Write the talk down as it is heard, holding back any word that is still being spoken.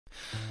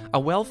A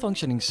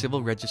well-functioning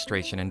civil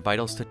registration and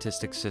vital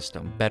statistics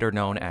system, better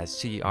known as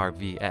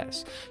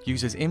CRVS,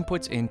 uses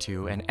inputs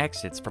into and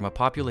exits from a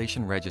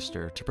population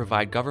register to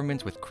provide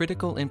governments with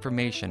critical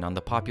information on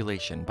the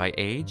population by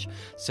age,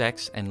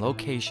 sex, and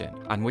location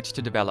on which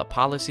to develop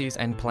policies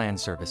and plan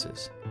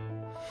services.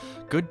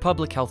 Good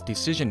public health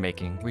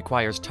decision-making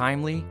requires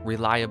timely,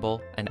 reliable,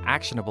 and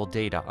actionable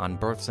data on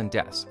births and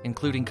deaths,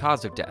 including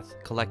cause of death,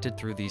 collected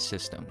through these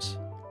systems.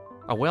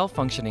 A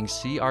well-functioning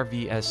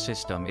CRVS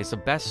system is the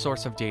best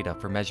source of data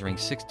for measuring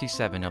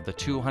 67 of the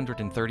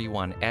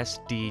 231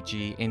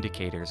 SDG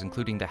indicators,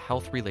 including the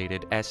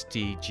health-related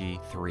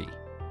SDG 3.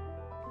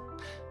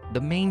 The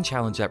main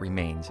challenge that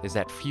remains is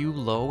that few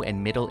low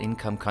and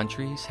middle-income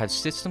countries have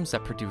systems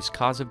that produce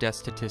cause-of-death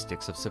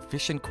statistics of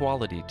sufficient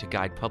quality to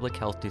guide public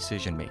health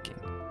decision-making.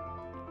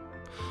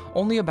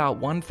 Only about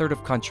one-third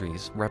of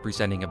countries,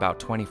 representing about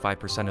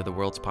 25% of the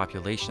world's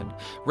population,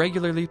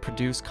 regularly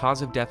produce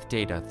cause-of-death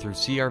data through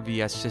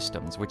CRVS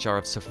systems which are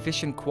of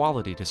sufficient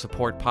quality to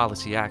support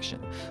policy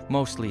action,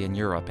 mostly in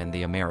Europe and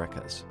the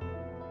Americas.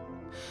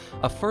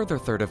 A further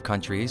third of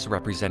countries,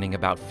 representing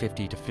about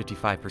 50 to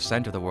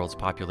 55% of the world's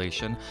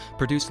population,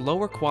 produce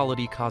lower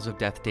quality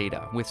cause-of-death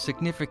data with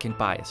significant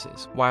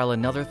biases, while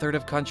another third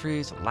of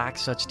countries lack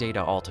such data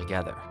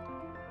altogether.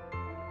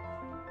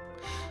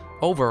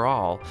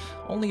 Overall,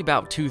 only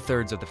about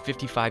two-thirds of the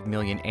 55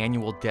 million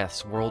annual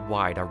deaths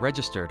worldwide are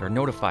registered or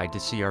notified to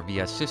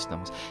CRVS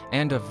systems,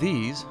 and of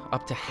these,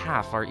 up to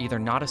half are either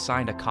not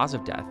assigned a cause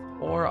of death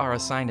or are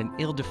assigned an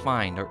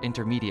ill-defined or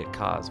intermediate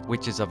cause,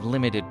 which is of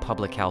limited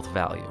public health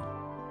value.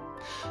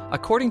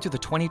 According to the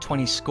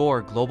 2020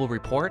 SCORE Global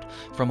Report,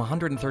 from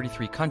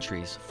 133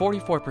 countries,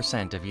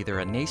 44% have either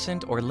a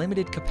nascent or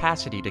limited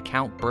capacity to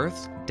count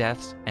births,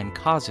 deaths, and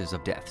causes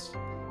of deaths.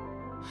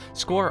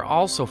 SCORE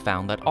also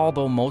found that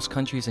although most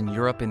countries in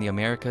Europe and the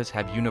Americas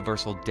have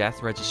universal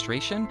death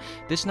registration,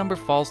 this number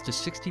falls to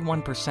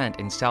 61%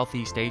 in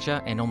Southeast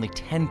Asia and only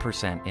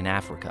 10% in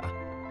Africa.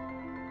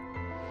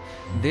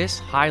 This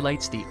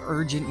highlights the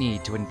urgent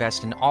need to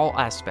invest in all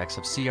aspects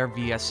of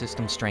CRVS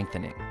system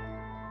strengthening.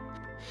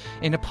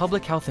 In a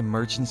public health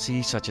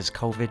emergency such as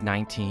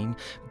COVID-19,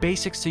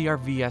 basic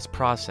CRVS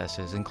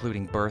processes,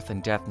 including birth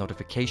and death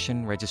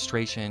notification,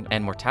 registration,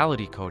 and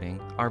mortality coding,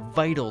 are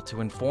vital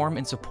to inform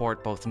and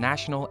support both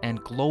national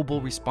and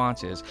global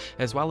responses,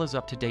 as well as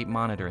up-to-date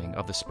monitoring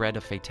of the spread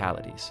of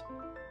fatalities.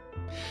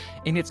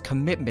 In its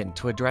commitment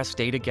to address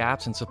data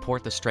gaps and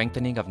support the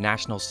strengthening of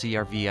national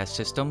CRVS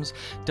systems,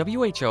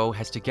 WHO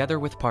has, together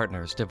with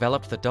partners,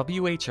 developed the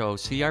WHO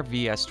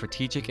CRVS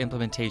Strategic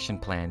Implementation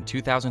Plan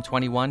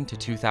 2021 to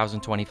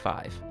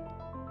 2025.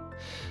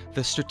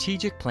 The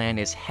strategic plan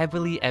is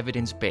heavily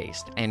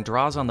evidence-based and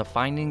draws on the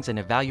findings and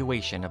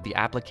evaluation of the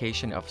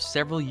application of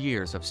several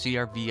years of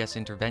CRVS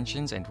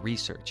interventions and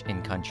research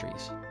in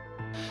countries.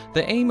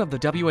 The aim of the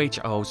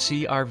WHO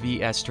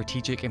CRVS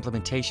Strategic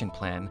Implementation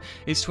Plan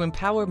is to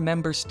empower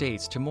member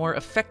states to more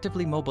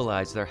effectively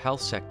mobilize their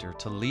health sector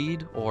to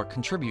lead or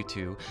contribute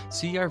to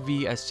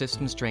CRVS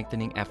system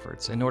strengthening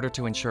efforts in order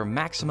to ensure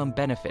maximum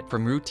benefit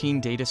from routine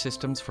data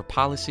systems for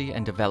policy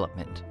and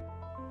development.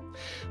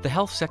 The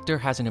health sector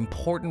has an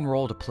important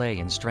role to play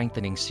in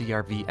strengthening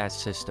CRVS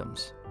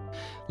systems.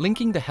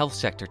 Linking the health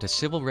sector to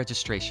civil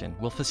registration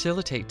will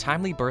facilitate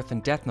timely birth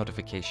and death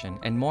notification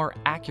and more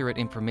accurate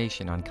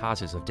information on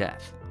causes of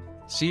death.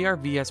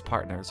 CRVS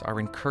partners are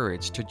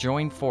encouraged to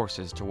join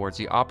forces towards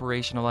the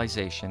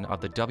operationalization of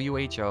the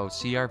WHO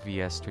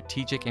CRVS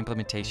Strategic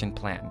Implementation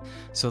Plan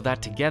so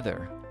that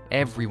together,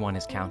 everyone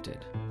is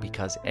counted,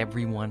 because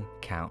everyone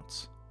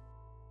counts.